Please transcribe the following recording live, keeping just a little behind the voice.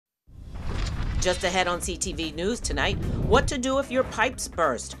Just ahead on CTV News tonight, what to do if your pipes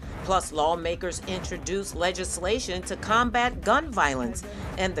burst. Plus, lawmakers introduce legislation to combat gun violence.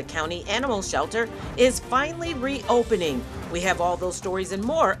 And the county animal shelter is finally reopening. We have all those stories and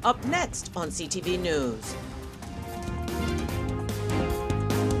more up next on CTV News.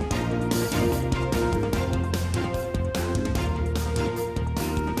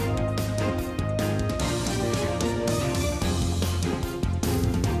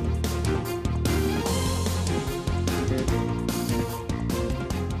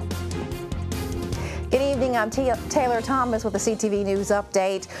 I'm Taylor Thomas with the CTV News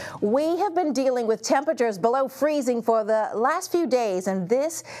Update. We have been dealing with temperatures below freezing for the last few days, and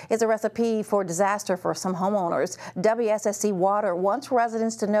this is a recipe for disaster for some homeowners. WSSC Water wants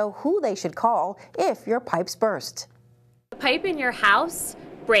residents to know who they should call if your pipes burst. If a pipe in your house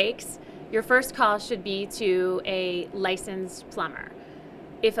breaks, your first call should be to a licensed plumber.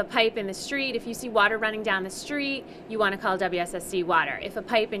 If a pipe in the street, if you see water running down the street, you want to call WSSC Water. If a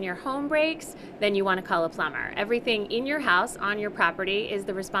pipe in your home breaks, then you want to call a plumber. Everything in your house, on your property, is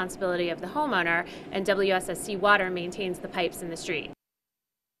the responsibility of the homeowner, and WSSC Water maintains the pipes in the street.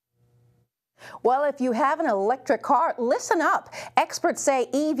 Well, if you have an electric car, listen up. Experts say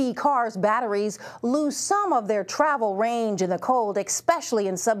EV cars' batteries lose some of their travel range in the cold, especially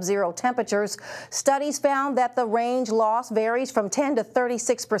in sub-zero temperatures. Studies found that the range loss varies from 10 to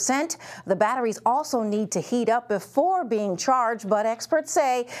 36%. The batteries also need to heat up before being charged, but experts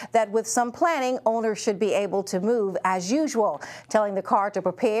say that with some planning, owners should be able to move as usual. Telling the car to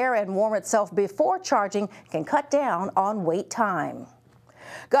prepare and warm itself before charging can cut down on wait time.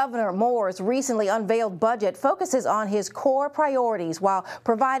 Governor Moore's recently unveiled budget focuses on his core priorities while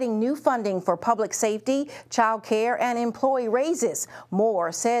providing new funding for public safety, child care, and employee raises.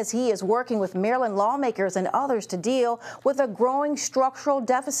 Moore says he is working with Maryland lawmakers and others to deal with a growing structural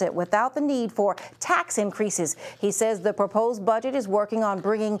deficit without the need for tax increases. He says the proposed budget is working on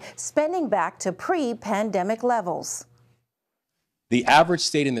bringing spending back to pre-pandemic levels. The average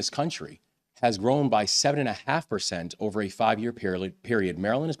state in this country has grown by 7.5% over a 5-year period.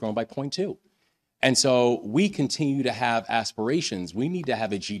 Maryland has grown by 0.2. And so we continue to have aspirations. We need to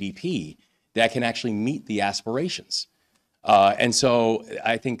have a GDP that can actually meet the aspirations. And so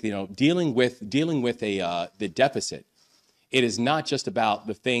I think, dealing with the deficit, it is not just about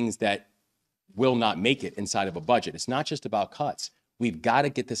the things that will not make it inside of a budget. It's not just about cuts. We've got to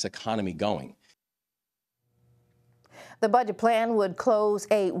get this economy going. The budget plan would close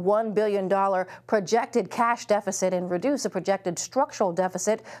a $1 billion projected cash deficit and reduce a projected structural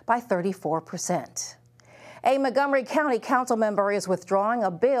deficit by 34%. A Montgomery County council member is withdrawing a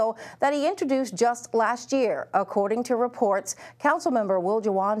bill that he introduced just last year. According to reports, Councilmember Will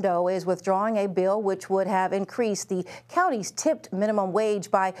Jawando is withdrawing a bill which would have increased the county's tipped minimum wage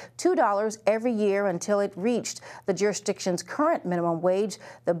by $2 every year until it reached the jurisdiction's current minimum wage.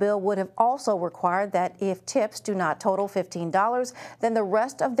 The bill would have also required that if tips do not total $15, then the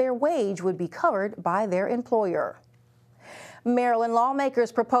rest of their wage would be covered by their employer. Maryland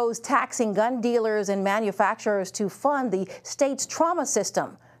lawmakers propose taxing gun dealers and manufacturers to fund the state's trauma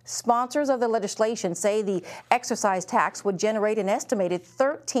system. Sponsors of the legislation say the exercise tax would generate an estimated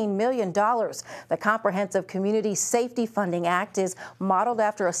 $13 million. The Comprehensive Community Safety Funding Act is modeled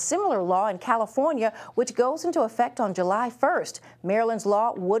after a similar law in California, which goes into effect on July 1st. Maryland's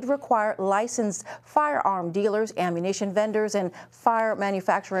law would require licensed firearm dealers, ammunition vendors, and fire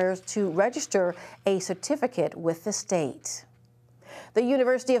manufacturers to register a certificate with the state. The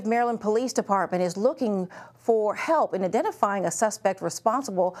University of Maryland Police Department is looking for help in identifying a suspect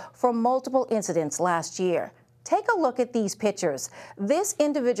responsible for multiple incidents last year. Take a look at these pictures. This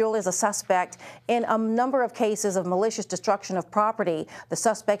individual is a suspect in a number of cases of malicious destruction of property. The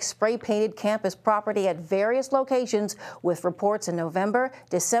suspect spray-painted campus property at various locations with reports in November,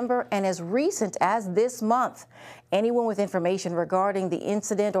 December, and as recent as this month. Anyone with information regarding the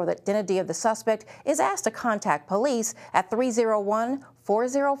incident or the identity of the suspect is asked to contact police at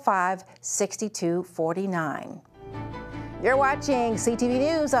 301-405-6249. You're watching CTV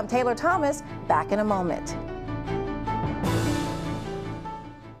News. I'm Taylor Thomas. Back in a moment.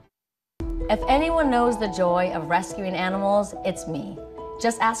 If anyone knows the joy of rescuing animals, it's me.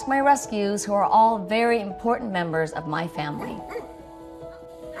 Just ask my rescues, who are all very important members of my family.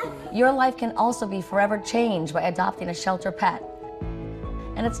 Your life can also be forever changed by adopting a shelter pet.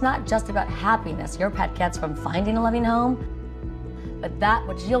 And it's not just about happiness your pet gets from finding a loving home, but that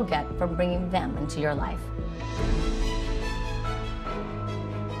which you'll get from bringing them into your life.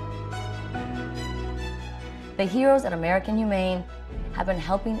 The heroes at American Humane have been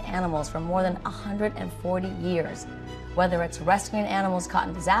helping animals for more than 140 years, whether it's rescuing animals caught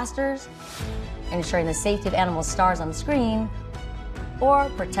in disasters, ensuring the safety of animal stars on screen, or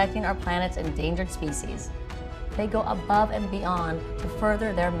protecting our planet's endangered species. They go above and beyond to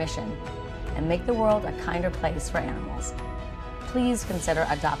further their mission and make the world a kinder place for animals. Please consider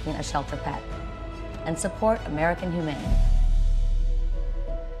adopting a shelter pet and support American Humane.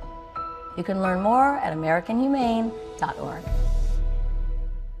 You can learn more at AmericanHumane.org.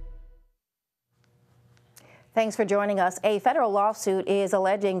 Thanks for joining us. A federal lawsuit is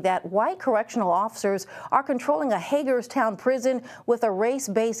alleging that white correctional officers are controlling a Hagerstown prison with a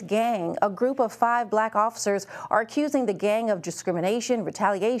race-based gang. A group of 5 black officers are accusing the gang of discrimination,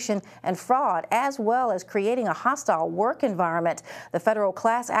 retaliation, and fraud, as well as creating a hostile work environment. The federal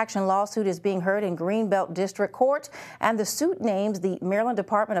class action lawsuit is being heard in Greenbelt District Court, and the suit names the Maryland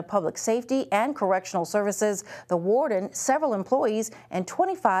Department of Public Safety and Correctional Services, the warden, several employees, and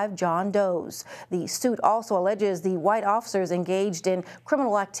 25 John Does. The suit also alleges the white officers engaged in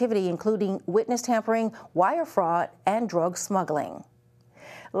criminal activity, including witness tampering, wire fraud, and drug smuggling.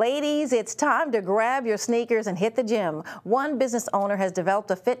 Ladies, it's time to grab your sneakers and hit the gym. One business owner has developed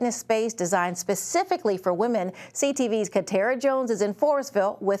a fitness space designed specifically for women. CTV's Katara Jones is in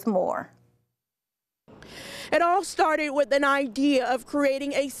Forestville with more. It all started with an idea of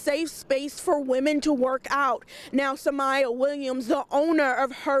creating a safe space for women to work out. Now, Samaya Williams, the owner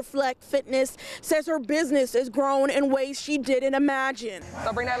of Her Flex Fitness, says her business has grown in ways she didn't imagine.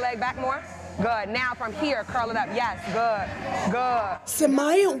 So bring that leg back more. Good. Now from here, curl it up. Yes, good, good.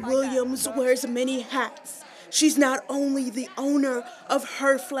 Samaya Williams wears many hats. She's not only the owner of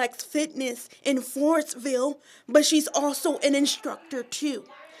Her Flex Fitness in Forestville, but she's also an instructor too.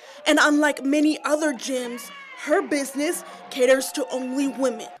 And unlike many other gyms, her business caters to only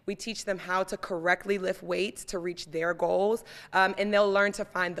women. We teach them how to correctly lift weights to reach their goals, and they'll learn to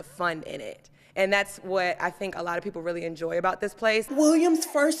find the fun in it. And that's what I think a lot of people really enjoy about this place. Williams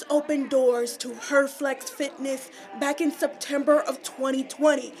first opened doors to Her Flex Fitness back in September of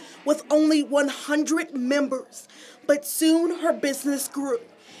 2020 with only 100 members. But soon her business grew.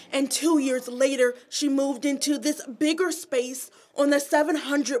 And 2 years later, she moved into this bigger space on the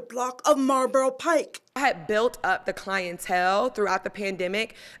 700 block of Marlboro Pike. I had built up the clientele throughout the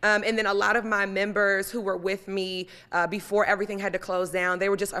pandemic, and then a lot of my members who were with me before everything had to close down, they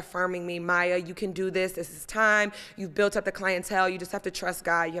were just affirming me, Maya, you can do this is time, you've built up the clientele, you just have to trust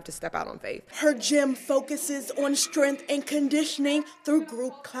God, you have to step out on faith. Her gym focuses on strength and conditioning through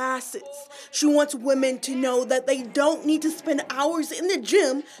group classes. She wants women to know that they don't need to spend hours in the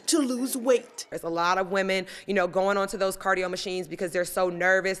gym to lose weight. There's a lot of women, going onto those cardio machines because they're so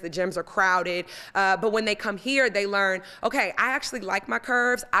nervous, the gyms are crowded, but when they come here, they learn, okay, I actually like my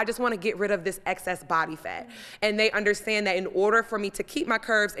curves. I just want to get rid of this excess body fat. And they understand that in order for me to keep my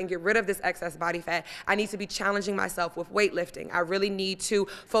curves and get rid of this excess body fat, I need to be challenging myself with weightlifting. I really need to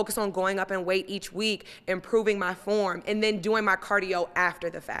focus on going up in weight each week, improving my form, and then doing my cardio after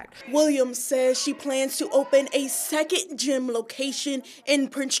the fact. Williams says she plans to open a second gym location in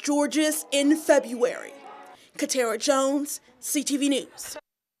Prince George's in February. Katara Jones, CTV News.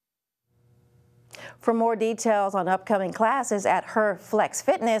 For more details on upcoming classes at Her Flex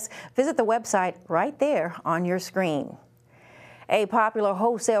Fitness, visit the website right there on your screen. A popular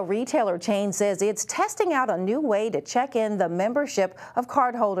wholesale retailer chain says it's testing out a new way to check in the membership of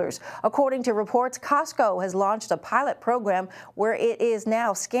cardholders. According to reports, Costco has launched a pilot program where it is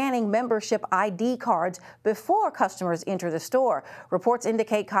now scanning membership ID cards before customers enter the store. Reports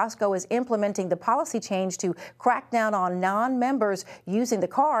indicate Costco is implementing the policy change to crack down on non-members using the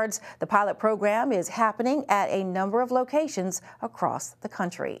cards. The pilot program is happening at a number of locations across the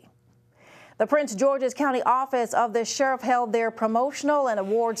country. The Prince George's County Office of the Sheriff held their promotional and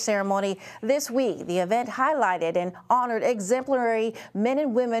award ceremony this week. The event highlighted and honored exemplary men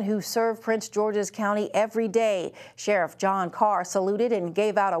and women who serve Prince George's County every day. Sheriff John Carr saluted and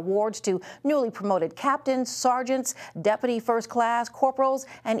gave out awards to newly promoted captains, sergeants, deputy first class, corporals,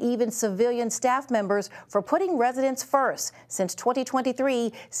 and even civilian staff members for putting residents first. Since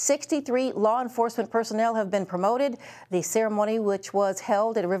 2023, 63 law enforcement personnel have been promoted. The ceremony, which was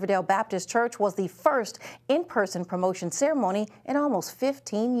held at Riverdale Baptist Church, was the first in-person promotion ceremony in almost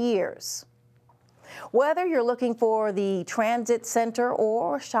 15 years. Whether you're looking for the transit center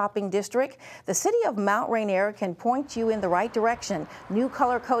or shopping district, the city of Mount Rainier can point you in the right direction. New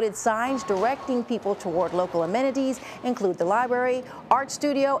color-coded signs directing people toward local amenities include the library, art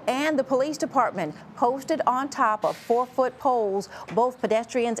studio, and the police department. Posted on top of 4-foot poles, both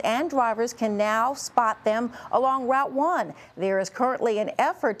pedestrians and drivers can now spot them along Route 1. There is currently an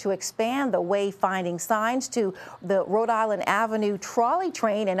effort to expand the wayfinding signs to the Rhode Island Avenue trolley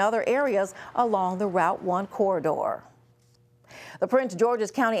train and other areas along the Route 1 corridor. The Prince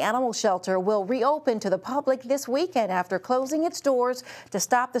George's County Animal Shelter will reopen to the public this weekend after closing its doors to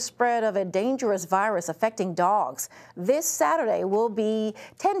stop the spread of a dangerous virus affecting dogs. This Saturday will be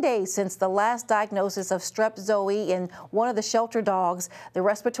 10 days since the last diagnosis of strep zoe in one of the shelter dogs. The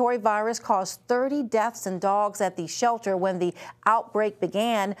respiratory virus caused 30 deaths in dogs at the shelter when the outbreak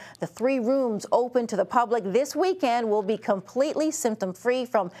began. The 3 rooms open to the public this weekend will be completely symptom-free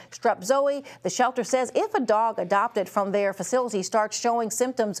from strep zoe. The shelter says if a dog adopted from their facility starts showing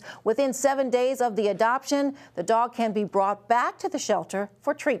symptoms within 7 days of the adoption, the dog can be brought back to the shelter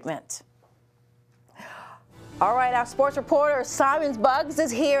for treatment. All right, our sports reporter Simon Buggs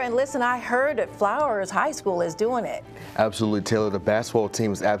is here, and listen, I heard that Flowers High School is doing it. Absolutely, Taylor. The basketball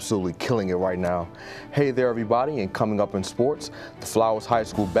team is absolutely killing it right now. Hey there, everybody, and coming up in sports, the Flowers High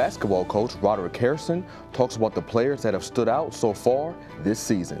School basketball coach, Roderick Harrison, talks about the players that have stood out so far this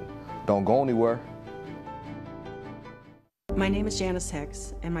season. Don't go anywhere. My name is Janice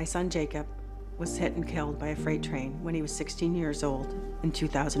Hicks, and my son Jacob was hit and killed by a freight train when he was 16 years old in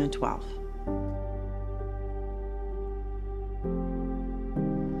 2012.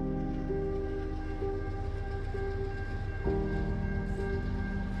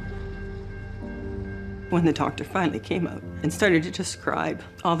 When the doctor finally came out and started to describe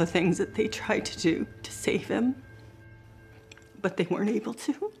all the things that they tried to do to save him, but they weren't able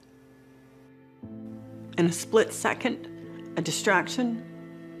to. In a split second, a distraction,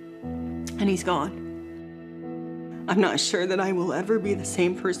 and he's gone. I'm not sure that I will ever be the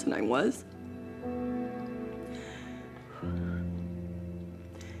same person I was.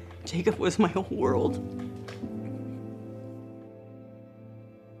 Jacob was my whole world.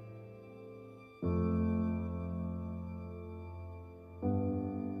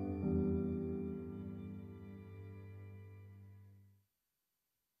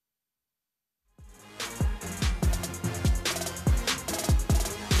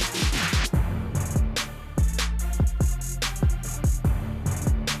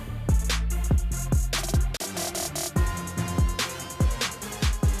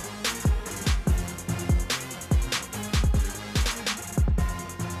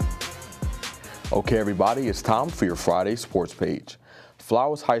 Okay, everybody, it's time for your Friday sports page. The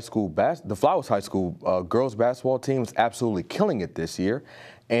Flowers High School girls basketball team is absolutely killing it this year,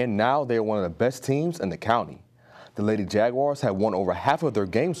 and now they're one of the best teams in the county. The Lady Jaguars have won over half of their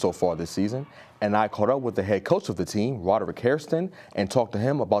games so far this season, and I caught up with the head coach of the team, Roderick Harrison, and talked to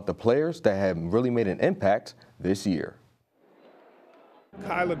him about the players that have really made an impact this year.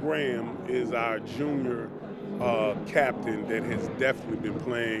 Kyla Graham is our junior captain that has definitely been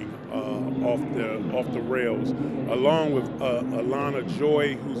playing off the rails, along with Alana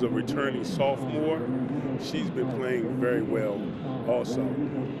Joy, who's a returning sophomore. She's been playing very well also.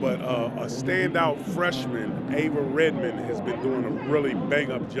 But a standout freshman, Ava Redmond, has been doing a really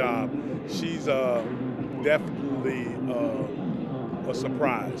bang-up job. She's definitely a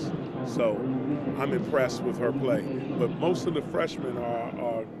surprise. So I'm impressed with her play. But most of the freshmen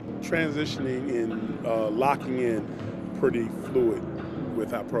are transitioning and locking in pretty fluid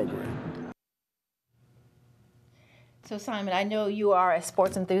with our program. So Simon, I know you are a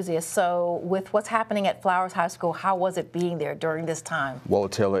sports enthusiast, so with what's happening at Flowers High School, how was it being there during this time? Well,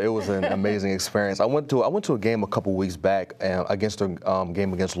 Taylor, it was an amazing experience. I went to a game a couple weeks back against a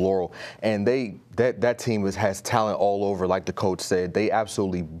game against Laurel, and that team has talent all over, like the coach said. They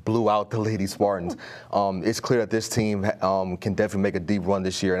absolutely blew out the Lady Spartans. It's clear that this team can definitely make a deep run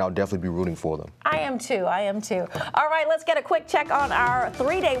this year, and I'll definitely be rooting for them. I am too. All right, let's get a quick check on our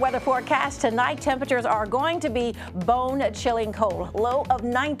 3-day weather forecast. Tonight, temperatures are going to be bone-chilling cold. Low of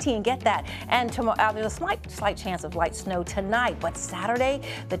 19, get that. And tomorrow, there's a slight chance of light snow tonight, but Saturday,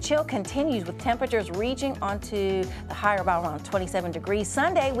 the chill continues with temperatures reaching onto the higher about around 27 degrees.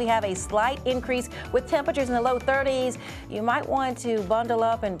 Sunday, we have a slight increase with temperatures in the low 30s. You might want to bundle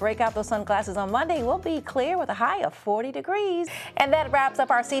up and break out those sunglasses. On Monday, we'll be clear with a high of 40 degrees. And that wraps up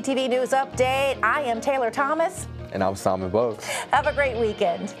our CTV News Update. I am Taylor Thomas. And I'm Simon Buggs. Have a great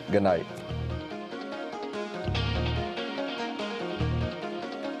weekend. Good night.